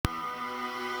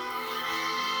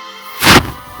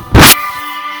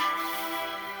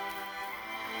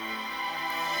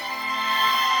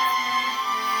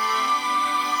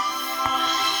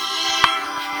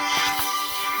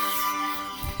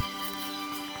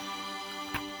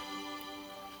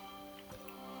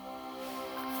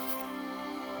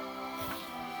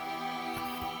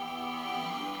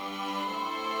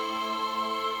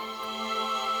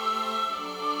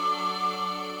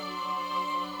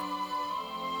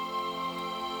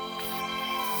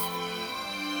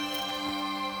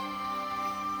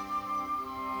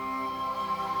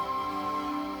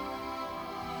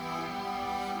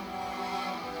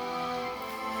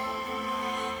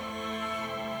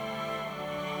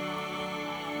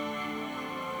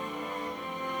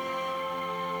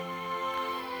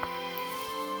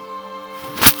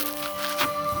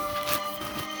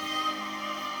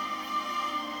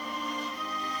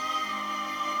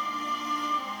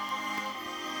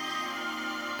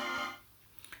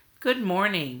Good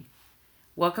morning.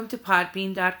 Welcome to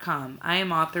podbean.com. I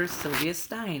am author Sylvia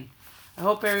Stein. I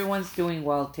hope everyone's doing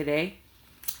well today.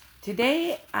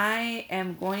 Today I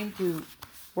am going to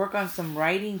work on some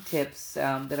writing tips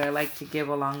that I like to give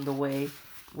along the way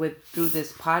through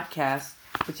this podcast,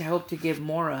 which I hope to give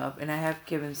more of, and I have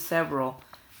given several.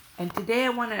 And today I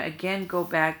want to again go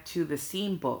back to the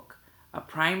Scene book, a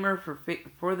primer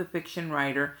for the fiction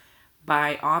writer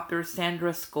by author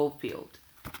Sandra Scofield.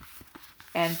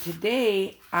 And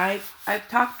today, I've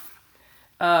talked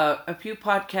a few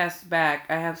podcasts back.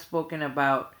 I have spoken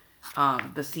about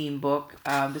the Scene book.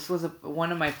 This was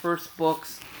one of my first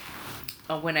books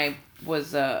when I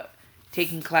was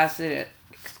taking classes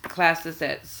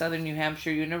at Southern New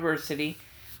Hampshire University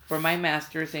for my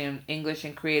master's in English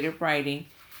and creative writing.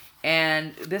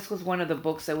 And this was one of the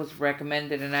books that was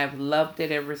recommended, and I've loved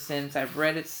it ever since. I've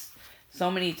read it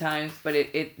so many times, but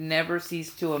it never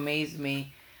ceased to amaze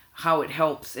me how it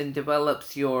helps and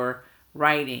develops your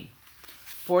writing.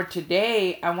 For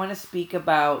today, I want to speak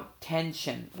about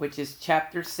tension, which is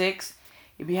chapter 6.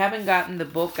 If you haven't gotten the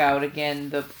book out, again,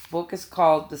 the book is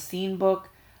called The Scene Book,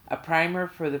 a primer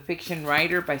for the fiction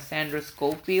writer by Sandra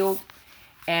Scofield.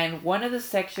 And one of the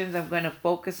sections I'm going to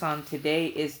focus on today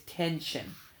is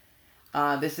tension.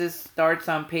 This starts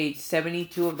on page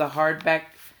 72 of the hardback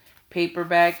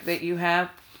paperback that you have.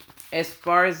 As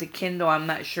far as the Kindle, I'm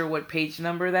not sure what page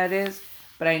number that is,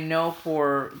 but I know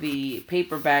for the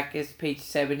paperback is page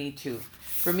 72.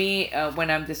 For me,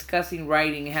 when I'm discussing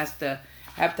writing, I have to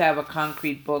have a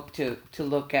concrete book to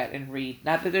look at and read.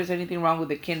 Not that there's anything wrong with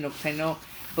the Kindle, because I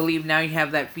believe now you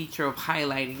have that feature of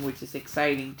highlighting, which is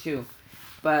exciting too.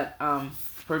 But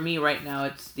for me right now,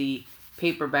 it's the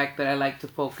paperback that I like to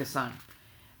focus on.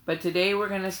 But today we're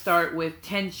going to start with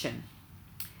tension.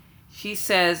 She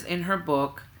says in her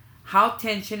book, how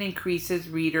tension increases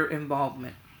reader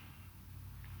involvement.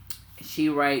 She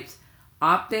writes,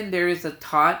 often there is a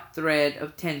taut thread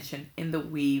of tension in the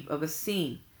weave of a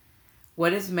scene.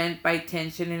 What is meant by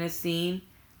tension in a scene?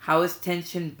 How is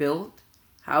tension built?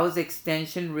 How is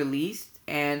extension released?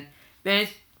 And then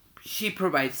she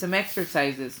provides some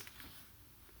exercises.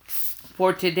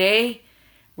 For today,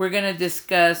 we're going to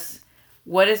discuss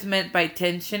what is meant by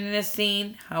tension in a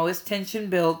scene, how is tension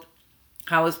built,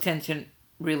 how is tension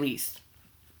released.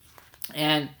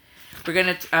 And I'm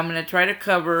gonna try to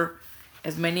cover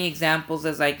as many examples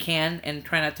as I can and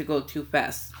try not to go too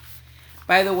fast.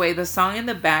 By the way, the song in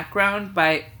the background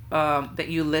that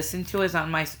you listen to is on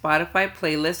my Spotify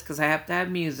playlist because I have to have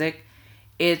music.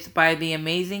 It's by the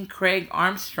amazing Craig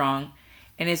Armstrong,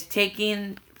 and it's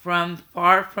taken from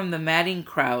Far From the Madding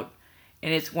Crowd,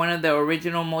 and it's one of the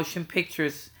original motion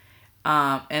pictures.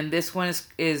 And this one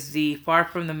is the Far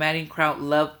From the Madding Crowd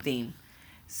love theme.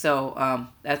 So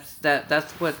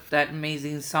that's what that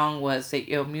amazing song was, that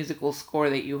musical score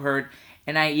that you heard.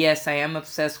 And I am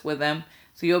obsessed with them.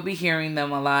 So you'll be hearing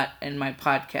them a lot in my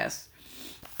podcast.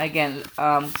 Again,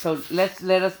 so let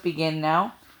us begin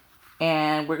now.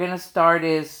 And we're going to start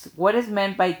is, what is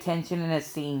meant by tension in a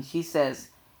scene? She says,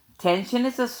 tension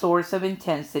is a source of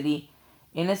intensity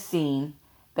in a scene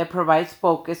that provides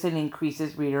focus and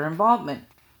increases reader involvement.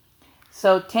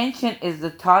 So tension is the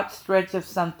taut stretch of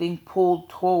something pulled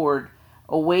toward,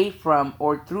 away from,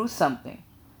 or through something,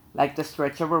 like the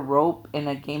stretch of a rope in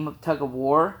a game of tug of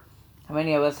war. How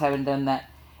many of us haven't done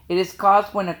that? It is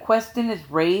caused when a question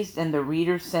is raised and the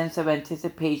reader's sense of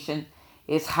anticipation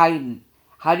is heightened.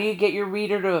 How do you get your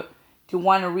reader to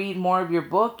want to read more of your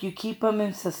book? You keep them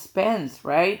in suspense,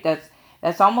 right?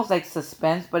 That's almost like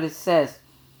suspense, but it says,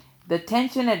 the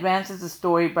tension advances the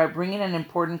story by bringing an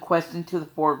important question to the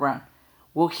foreground.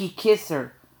 Will he kiss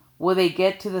her? Will they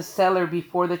get to the cellar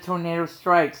before the tornado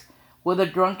strikes? Will the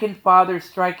drunken father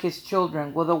strike his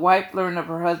children? Will the wife learn of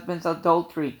her husband's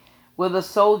adultery? Will the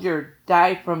soldier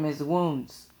die from his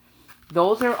wounds?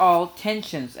 Those are all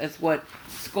tensions, as what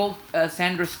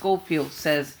Sandra Scofield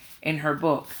says in her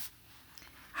book.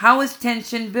 How is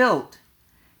tension built?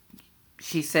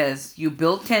 She says, you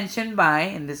build tension by,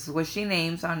 and this is what she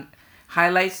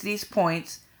highlights these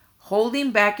points,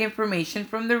 holding back information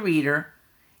from the reader,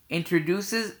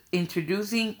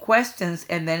 introducing questions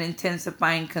and then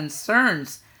intensifying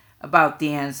concerns about the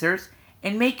answers,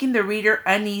 and making the reader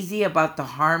uneasy about the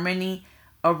harmony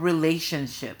of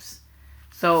relationships.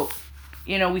 So,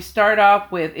 we start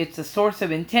off with, it's a source of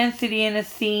intensity in a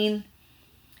scene.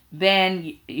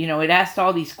 Then, it asks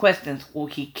all these questions. Will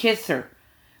he kiss her?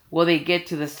 Will they get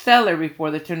to the cellar before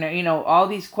the tornado? All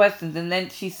these questions. And then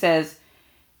she says,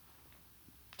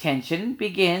 tension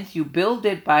begins. You build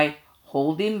it by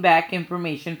holding back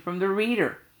information from the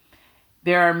reader.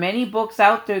 There are many books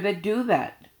out there that do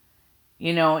that.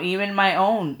 Even my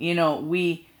own,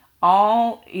 we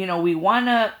all, we want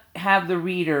to have the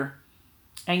reader,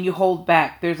 and you hold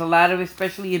back. There's a lot of,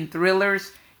 especially in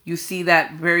thrillers, you see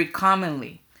that very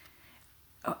commonly.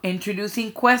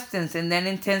 Introducing questions and then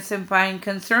intensifying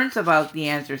concerns about the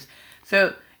answers.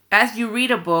 So as you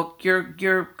read a book,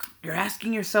 you're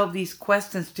asking yourself these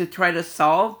questions to try to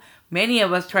solve. Many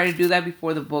of us try to do that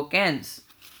before the book ends.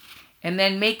 And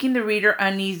then making the reader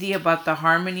uneasy about the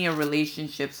harmony of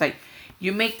relationships. Like,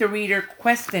 you make the reader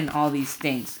question all these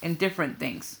things and different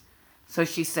things. So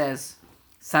she says,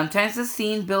 sometimes the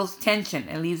scene builds tension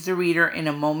and leaves the reader in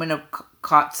a moment of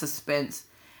caught suspense,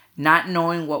 not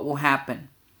knowing what will happen.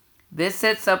 This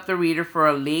sets up the reader for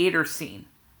a later scene,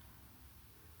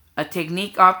 a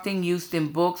technique often used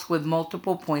in books with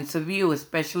multiple points of view,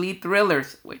 especially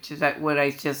thrillers, which is what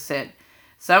I just said.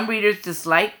 Some readers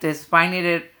dislike this, finding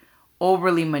it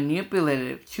overly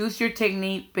manipulative. Choose your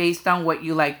technique based on what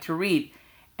you like to read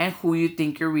and who you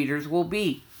think your readers will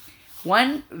be.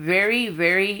 One very,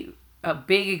 very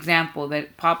big example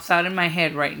that pops out in my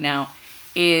head right now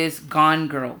is Gone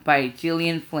Girl by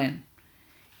Gillian Flynn.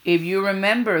 If you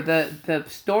remember, the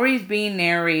story is being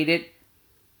narrated,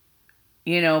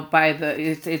 by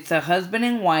it's a husband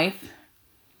and wife,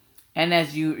 and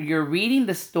as you're reading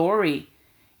the story,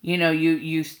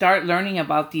 you start learning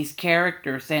about these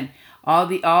characters and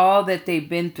all that they've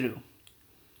been through,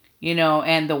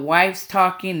 and the wife's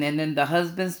talking and then the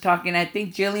husband's talking. I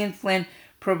think Gillian Flynn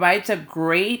provides a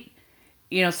great,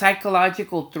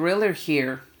 psychological thriller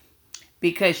here,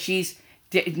 because she's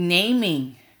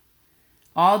naming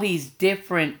all these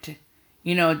different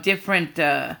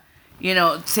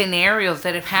scenarios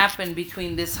that have happened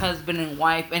between this husband and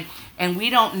wife, and we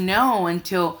don't know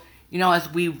until,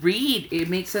 as we read, it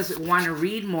makes us want to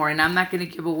read more. And I'm not going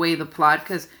to give away the plot,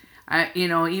 because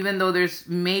even though there's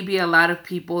maybe a lot of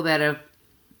people that have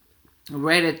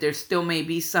read it, there still may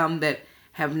be some that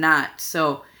have not.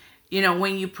 So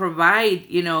when you provide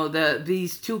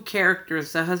these two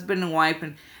characters, the husband and wife,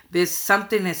 and this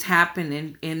something has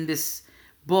happened in this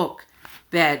book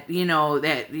that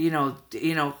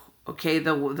okay,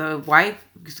 the wife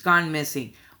has gone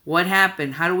missing. What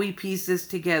happened? How do we piece this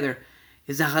together?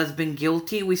 Is the husband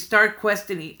guilty? We start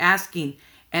questioning, asking,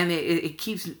 and it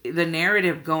keeps the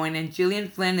narrative going. And Gillian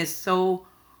Flynn is so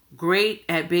great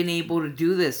at being able to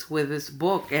do this with this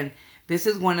book, and this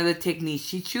is one of the techniques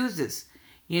she chooses.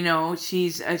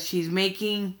 She's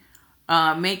making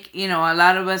a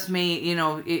lot of us may,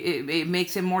 it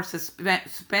makes it more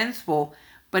suspenseful,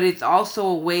 but it's also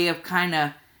a way of kind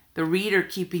of the reader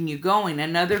keeping you going.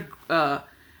 Another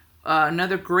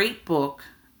great book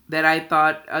that I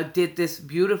thought did this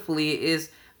beautifully is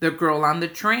The Girl on the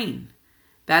Train.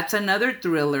 That's another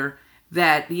thriller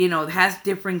that, has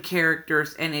different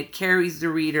characters, and it carries the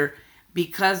reader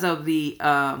because of the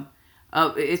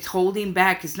it's holding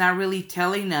back. It's not really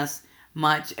telling us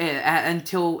much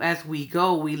until as we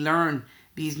go, we learn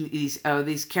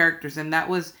these characters. And that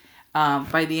was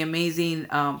by the amazing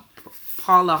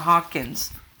Paula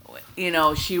Hawkins.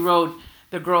 She wrote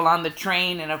The Girl on the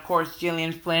Train, and of course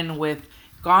Gillian Flynn with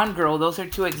Gone Girl. Those are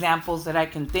two examples that I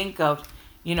can think of,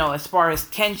 as far as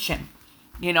tension.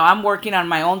 I'm working on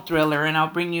my own thriller, and I'll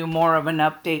bring you more of an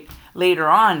update later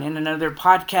on in another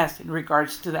podcast in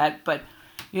regards to that. But,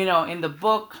 in the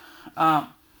book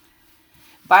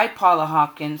by Paula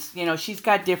Hawkins, she's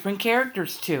got different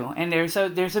characters too. And there's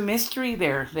a mystery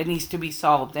there that needs to be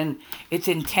solved. And it's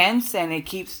intense, and it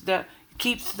keeps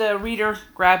the reader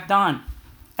grabbed on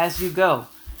as you go.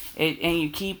 And you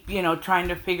keep, trying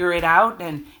to figure it out,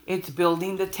 and it's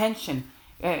building the tension.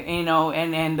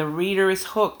 And the reader is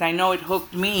hooked. I know it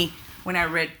hooked me when I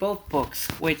read both books,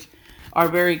 which are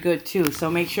very good too.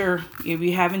 So make sure, if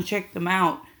you haven't checked them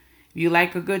out, if you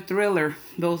like a good thriller,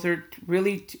 those are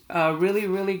really, really,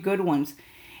 really good ones.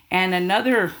 And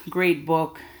another great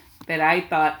book that I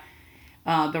thought,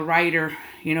 the writer,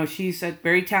 she's a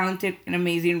very talented and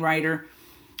amazing writer,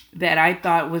 that I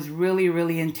thought was really,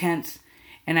 really intense.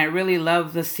 And I really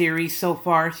love the series so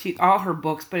far. All her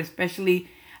books, but especially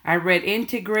I read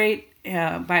Integrate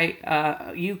by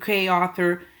UK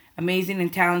author, amazing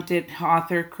and talented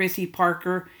author, Chrissy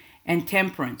Parker, and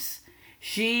Temperance.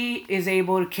 She is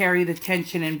able to carry the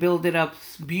tension and build it up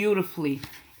beautifully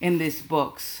in these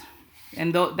books.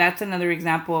 And that's another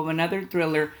example of another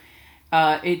thriller.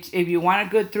 If you want a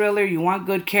good thriller, you want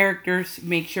good characters,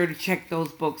 make sure to check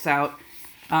those books out.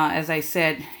 As I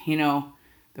said,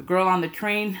 The Girl on the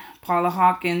Train, Paula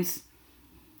Hawkins,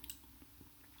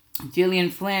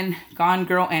 Gillian Flynn, Gone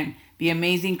Girl, and the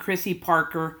amazing Chrissy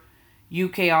Parker,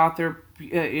 UK author.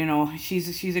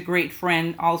 She's a great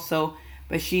friend also,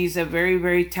 but she's a very,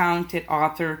 very talented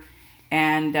author,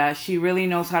 And she really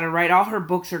knows how to write. All her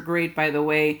books are great, by the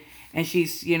way, and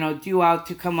she's due out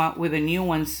to come out with a new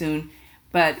one soon.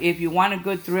 But if you want a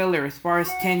good thriller as far as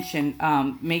tension,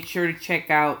 make sure to check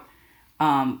out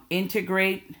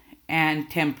Integrate and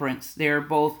Temperance. They're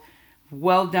both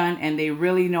well done, and they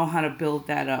really know how to build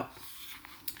that up.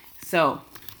 So,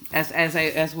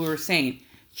 as we were saying,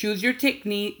 choose your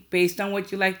technique based on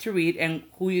what you like to read and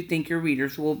who you think your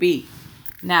readers will be.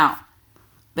 Now,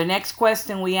 the next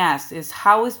question we asked is,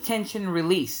 how is tension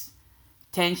released?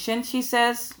 Tension, she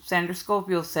says, Sandra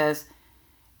Scofield says,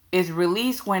 is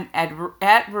released when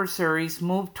adversaries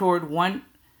move toward one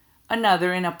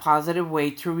another in a positive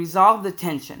way to resolve the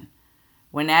tension.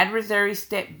 When adversaries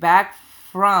step back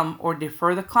from or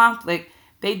defer the conflict,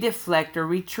 they deflect or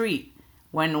retreat.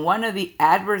 When one of the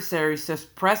adversaries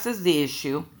suppresses the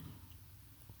issue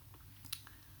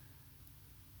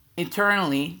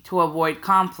internally to avoid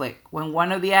conflict. When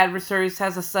one of the adversaries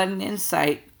has a sudden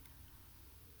insight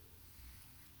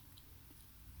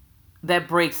that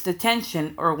breaks the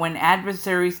tension, or when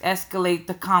adversaries escalate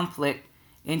the conflict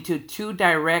into too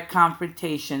direct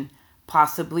confrontation,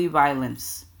 possibly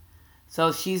violence.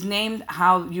 So she's named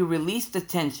how you release the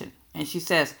tension. And she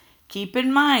says, keep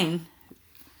in mind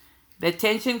that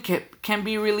tension can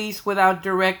be released without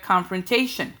direct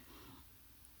confrontation.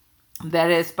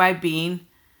 That is, by being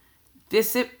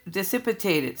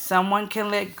dissipated. Someone can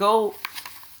let go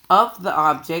of the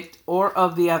object or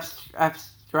of the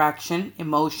abstraction,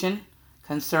 emotion,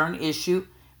 concern, issue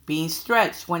being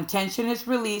stretched. When tension is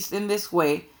released in this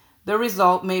way, the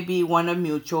result may be one of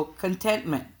mutual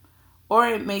contentment, or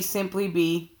it may simply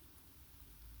be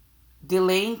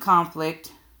delaying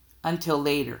conflict until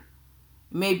later.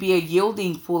 It may be a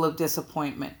yielding full of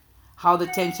disappointment. How the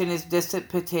tension is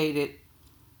dissipated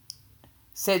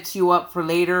sets you up for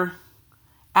later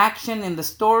action in the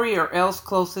story, or else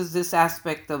closes this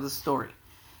aspect of the story.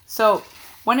 So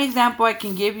one example I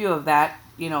can give you of that,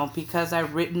 because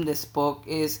I've written this book,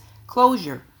 is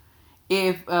closure.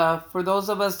 If for those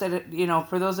of us that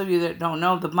for those of you that don't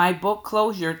know, my book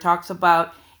Closure talks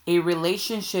about a broken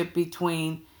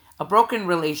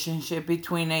relationship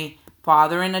between a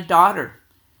father and a daughter.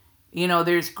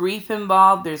 There's grief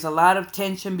involved. There's a lot of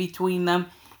tension between them,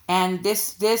 and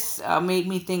this made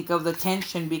me think of the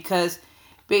tension, because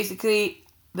basically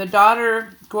the daughter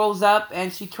grows up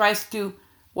and she tries to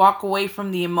walk away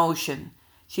from the emotion.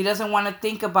 She doesn't want to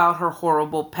think about her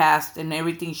horrible past and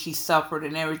everything she suffered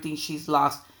and everything she's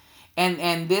lost.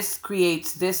 And this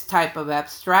creates this type of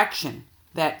abstraction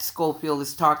that Scofield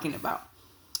is talking about,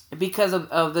 because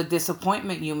of the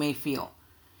disappointment you may feel.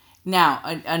 Now,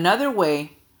 another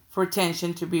way for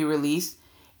tension to be released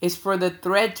is for the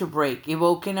thread to break,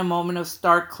 evoking a moment of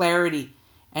stark clarity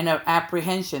and of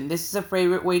apprehension. This is a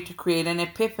favorite way to create an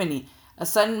epiphany, a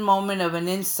sudden moment of an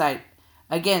insight.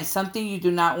 Again, something you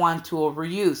do not want to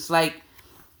overuse. Like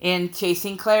in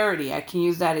Chasing Clarity, I can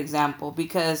use that example,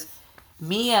 because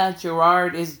Mia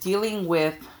Gerard is dealing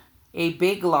with a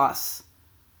big loss.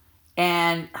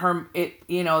 And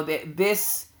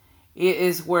this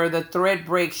is where the thread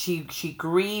breaks. She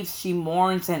grieves, she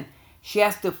mourns, and she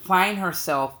has to find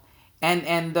herself.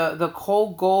 And the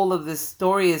whole goal of this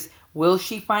story is, will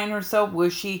she find herself? Will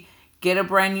she get a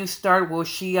brand new start? Will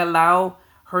she allow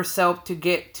herself to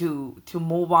get to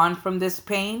move on from this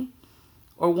pain?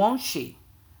 Or won't she?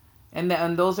 And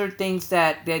those are things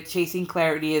that Chasing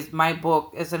Clarity is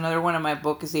another one of my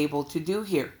book is able to do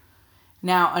here.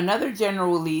 Now, another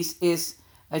general release is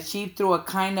achieved through a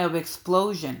kind of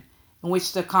explosion in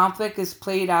which the conflict is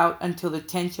played out until the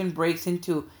tension breaks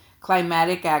into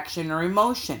climatic action or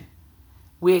emotion.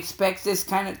 We expect this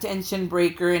kind of tension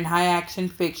breaker in high action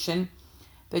fiction.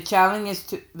 The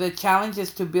challenge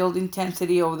is to build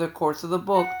intensity over the course of the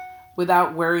book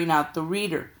without wearing out the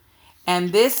reader.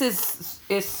 And this is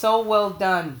so well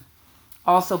done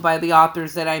also by the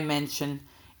authors that I mentioned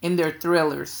in their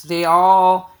thrillers. They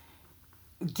all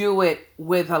do it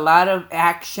with a lot of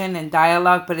action and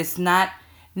dialogue, but it's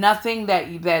nothing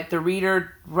that the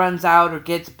reader runs out or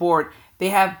gets bored. They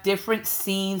have different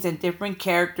scenes and different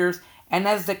characters, and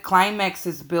as the climax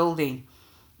is building,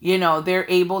 they're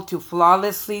able to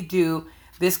flawlessly do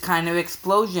this kind of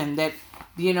explosion that,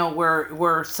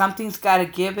 where something's got to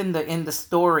give in the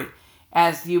story.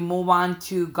 As you move on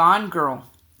to Gone Girl,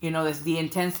 there's the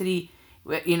intensity,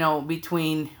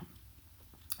 between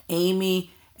Amy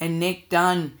and Nick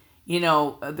Dunn,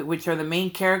 which are the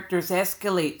main characters,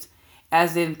 escalates.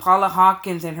 As in Paula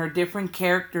Hawkins and her different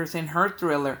characters in her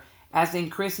thriller. As in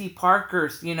Chrissy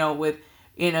Parker's, with,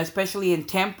 especially in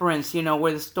Temperance,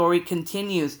 where the story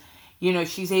continues.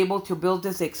 She's able to build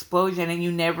this explosion and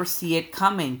you never see it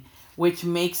coming. which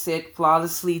makes it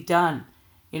flawlessly done.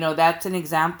 That's an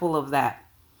example of that.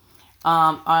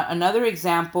 Another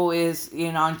example is,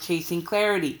 on Chasing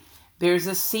Clarity. There's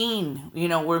a scene,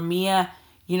 where Mia,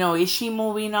 is she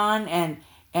moving on, and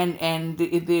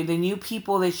the new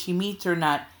people that she meets or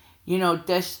not?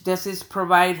 Does this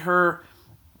provide her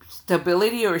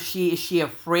stability, or is she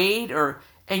afraid, or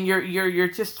and you're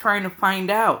just trying to find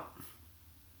out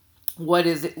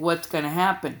what's going to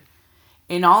happen.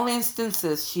 In all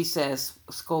instances, she says,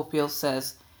 Scofield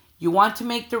says, you want to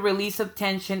make the release of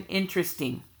tension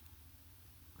interesting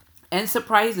and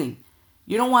surprising.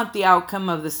 You don't want the outcome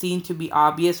of the scene to be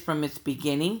obvious from its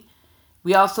beginning.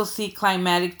 We also see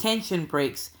climatic tension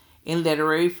breaks in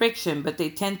literary fiction, but they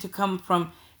tend to come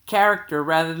from character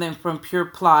rather than from pure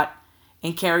plot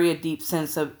and carry a deep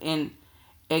sense of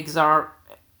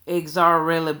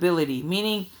inexorability.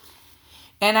 Meaning,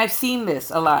 and I've seen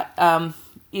this a lot.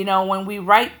 When we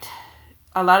write,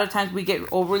 a lot of times we get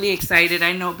overly excited.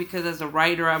 I know, because as a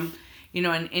writer, I'm,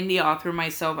 an indie author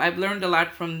myself. I've learned a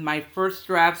lot from my first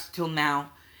drafts till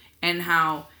now, and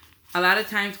how a lot of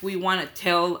times we want to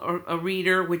tell a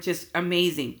reader, which is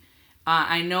amazing.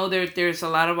 I know there's a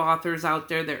lot of authors out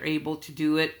there that are able to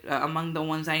do it. Among the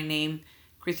ones I named,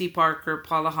 Chrissy Parker,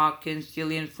 Paula Hawkins,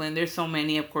 Gillian Flynn. There's so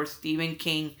many, of course, Stephen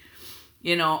King.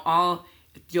 All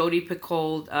Jodi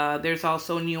Picoult. There's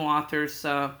also new authors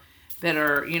that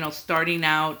are, starting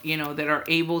out, that are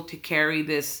able to carry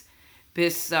this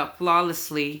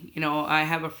flawlessly. I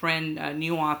have a friend, a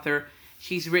new author.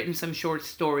 She's written some short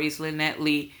stories, Lynette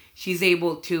Lee. She's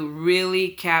able to really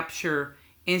capture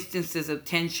instances of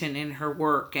tension in her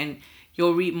work, and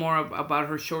you'll read more about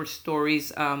her short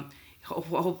stories.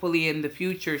 Hopefully in the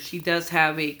future. She does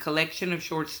have a collection of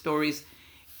short stories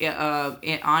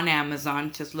on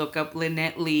Amazon. Just look up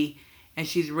Lynette Lee, and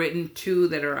she's written 2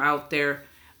 that are out there.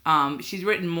 She's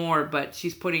written more, but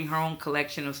she's putting her own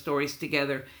collection of stories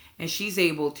together, and she's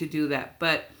able to do that.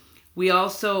 But we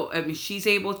also, she's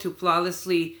able to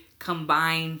flawlessly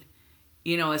combine,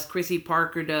 as Chrissy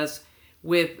Parker does,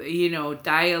 with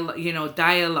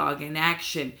dialogue and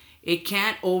action. It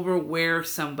can't overwear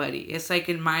somebody. It's like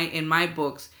in my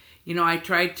books, I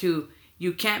try to.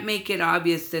 You can't make it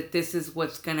obvious that this is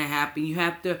what's gonna happen. You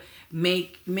have to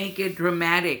make it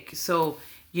dramatic, so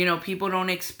people don't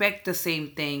expect the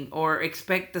same thing or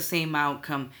expect the same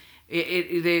outcome.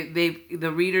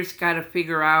 The readers got to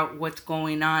figure out what's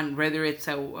going on, whether it's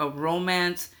a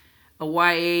romance, a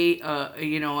YA,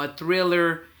 a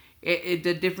thriller.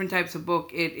 The different types of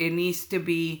book. It needs to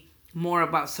be more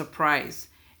about surprise,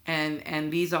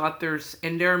 and these authors,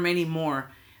 and there are many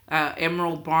more.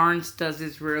 Emerald Barnes does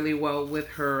this really well with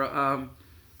her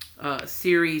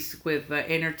series with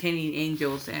Entertaining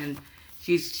Angels, and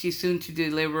she's soon to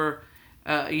deliver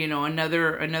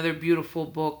another beautiful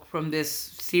book from this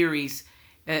series,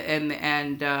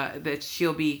 and that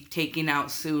she'll be taking out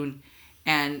soon.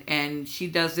 And she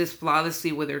does this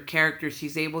flawlessly with her characters.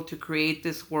 She's able to create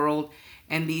this world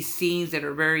and these scenes that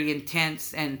are very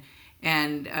intense, and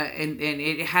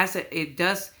it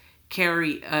does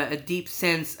carry a deep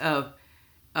sense of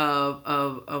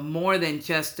more than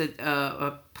just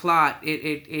a plot.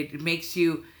 It makes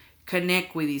you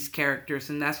connect with these characters,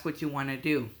 and that's what you want to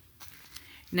do.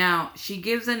 Now, she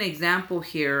gives an example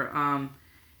here.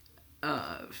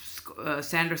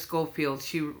 Sandra Scofield.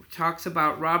 She talks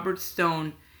about Robert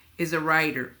Stone is a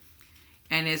writer,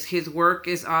 and his work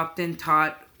is often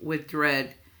taught with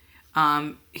dread.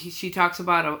 She talks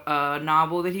about a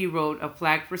novel that he wrote, A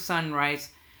Flag for Sunrise,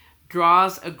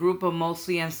 draws a group of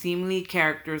mostly unseemly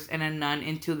characters and a nun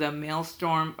into the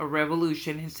maelstrom of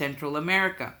revolution in Central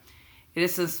America. It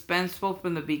is suspenseful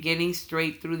from the beginning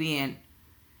straight through the end.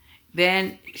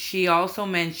 Then she also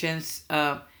mentions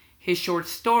his short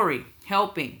story,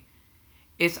 Helping.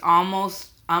 It's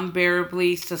almost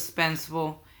unbearably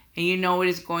suspenseful, and you know it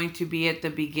is going to be at the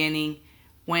beginning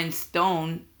when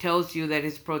Stone tells you that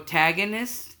his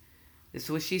protagonist, this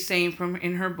is what she's saying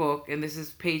in her book, and this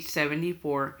is page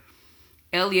 74,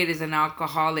 Elliot is an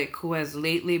alcoholic who has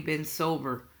lately been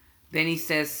sober. Then he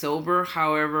says sober,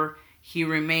 however, he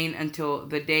remained until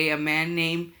the day a man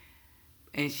named,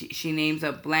 and she names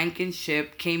a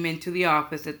Blankenship, came into the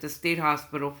office at the state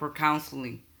hospital for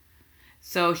counseling.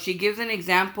 So she gives an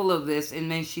example of this, and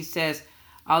then she says,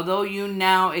 although you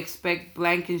now expect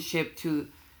Blankenship to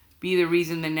be the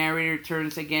reason the narrator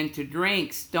turns again to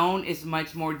drink, Stone is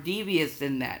much more devious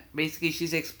than that. Basically,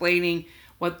 she's explaining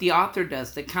what the author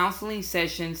does. The counseling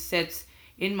session sets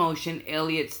in motion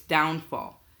Elliot's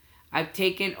downfall. I've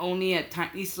taken only a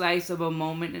tiny slice of a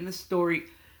moment in a story,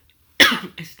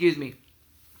 excuse me,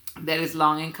 that is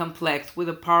long and complex, with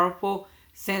a powerful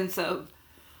sense of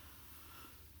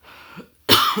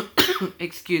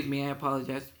excuse me, I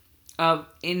apologize, of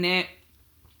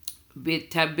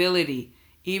inevitability,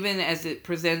 even as it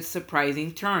presents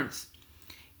surprising turns.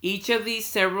 Each of these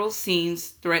several scenes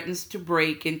threatens to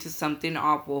break into something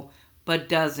awful, but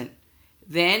doesn't.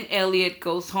 Then Elliot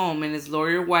goes home and his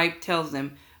lawyer wife tells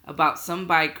him about some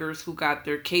bikers who got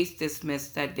their case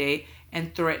dismissed that day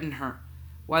and threatened her.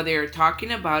 While they are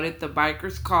talking about it, the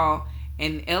bikers call,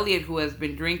 and Elliot, who has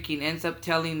been drinking, ends up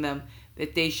telling them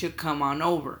that they should come on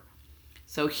over.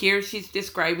 So here she's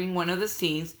describing one of the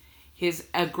scenes. His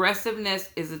aggressiveness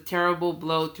is a terrible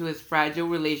blow to his fragile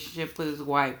relationship with his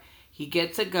wife. He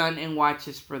gets a gun and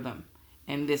watches for them.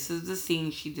 And this is the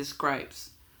scene she describes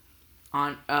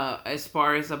on as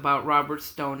far as about Robert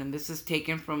Stone. And this is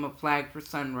taken from A Flag for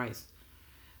Sunrise.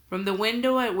 From the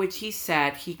window at which he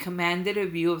sat, he commanded a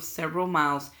view of several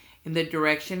miles in the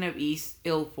direction of East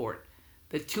Ilford.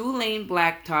 The two-lane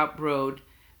blacktop road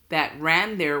that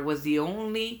ran there was the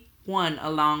only one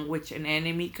along which an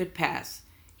enemy could pass.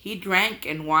 He drank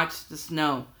and watched the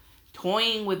snow,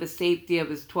 toying with the safety of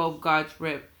his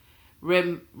 12-gauge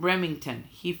Remington.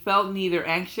 He felt neither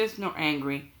anxious nor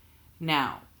angry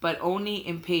now, but only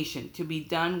impatient to be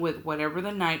done with whatever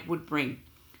the night would bring.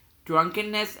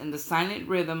 Drunkenness and the silent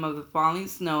rhythm of the falling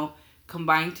snow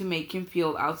combined to make him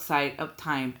feel outside of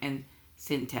time and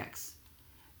syntax.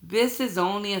 This is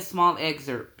only a small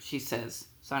excerpt, she says,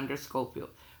 Sandra Scofield,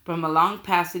 from a long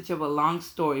passage of a long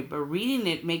story, but reading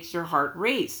it makes your heart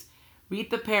race. Read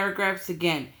the paragraphs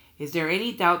again. Is there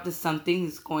any doubt that something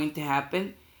is going to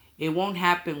happen? It won't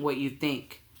happen what you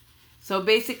think. So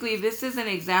basically, this is an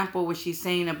example where she's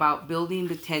saying about building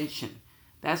the tension.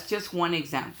 That's just one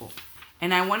example.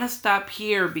 And I want to stop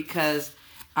here because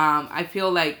I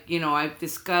feel like, I've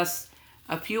discussed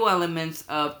a few elements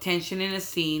of tension in a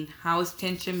scene. How is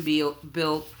tension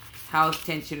built? How is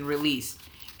tension released?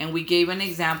 And we gave an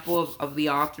example of the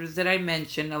authors that I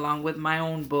mentioned, along with my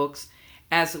own books,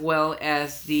 as well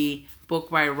as the book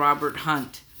by Robert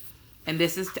Hunt. And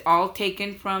this is all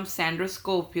taken from Sandra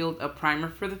Scofield, A Primer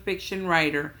for the Fiction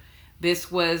Writer.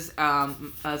 This was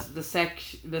the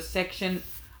section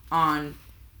on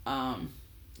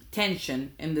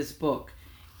tension in this book.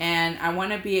 And I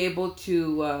want to be able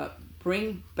to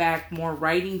bring back more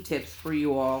writing tips for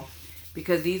you all,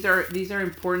 because these are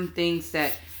important things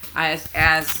that as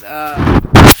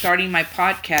starting my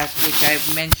podcast, which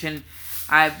I've mentioned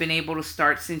I've been able to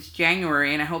start since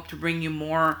January, and I hope to bring you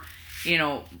more,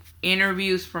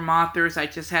 interviews from authors. I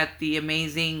just had the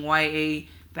amazing YA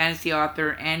fantasy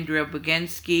author Andrea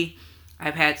Bugensky.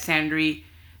 I've had Sandy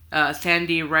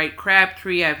Wright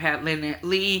Crabtree. I've had Lynette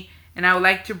Lee, and I would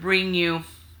like to bring you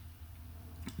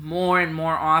more and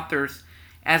more authors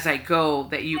as I go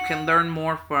that you can learn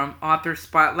more from, author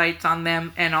spotlights on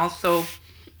them, and also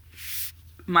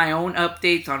my own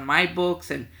updates on my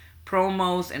books and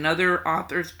promos and other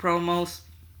authors' promos,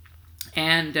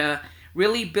 and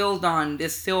really build on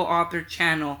this Still Author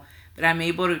channel that I'm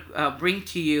able to bring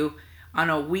to you on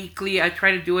a weekly, I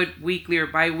try to do it weekly or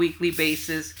bi-weekly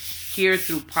basis here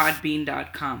through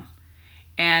podbean.com.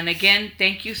 And again,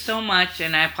 thank you so much,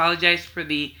 and I apologize for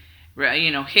the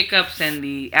hiccups and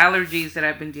the allergies that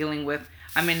I've been dealing with.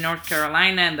 I'm in North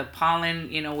Carolina, and the pollen,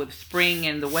 with spring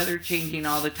and the weather changing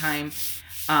all the time,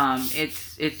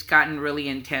 it's gotten really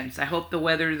intense. I hope the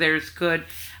weather there's good.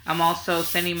 I'm also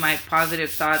sending my positive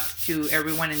thoughts to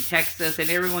everyone in Texas and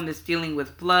everyone that's dealing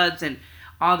with floods and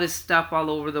all this stuff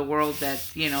all over the world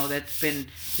that's been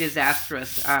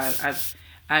disastrous.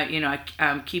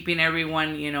 I'm keeping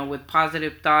everyone, with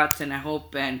positive thoughts, and I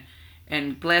hope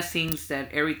and blessings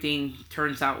that everything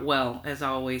turns out well, as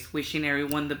always. Wishing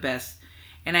everyone the best.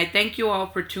 And I thank you all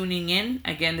for tuning in.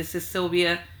 Again, this is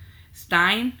Sylvia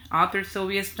Stein, author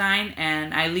Sylvia Stein,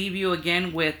 and I leave you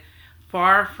again with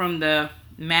Far from the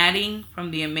Matting from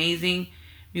the amazing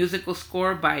musical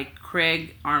score by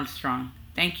Craig Armstrong.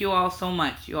 Thank you all so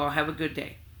much. You all have a good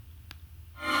day.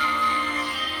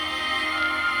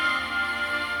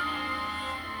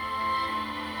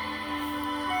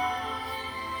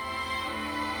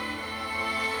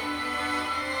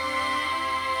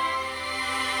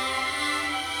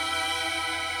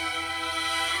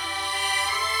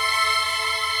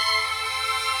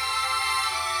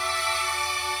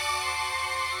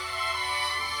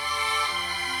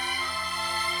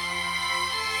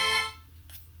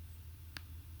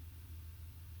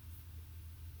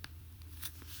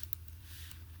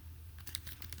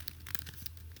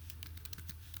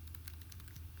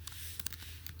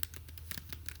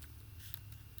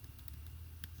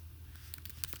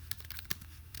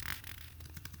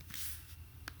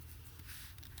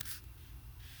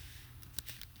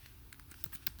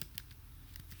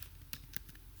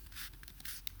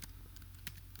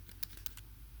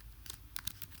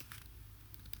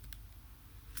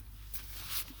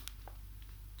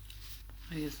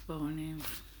 How you spell her name?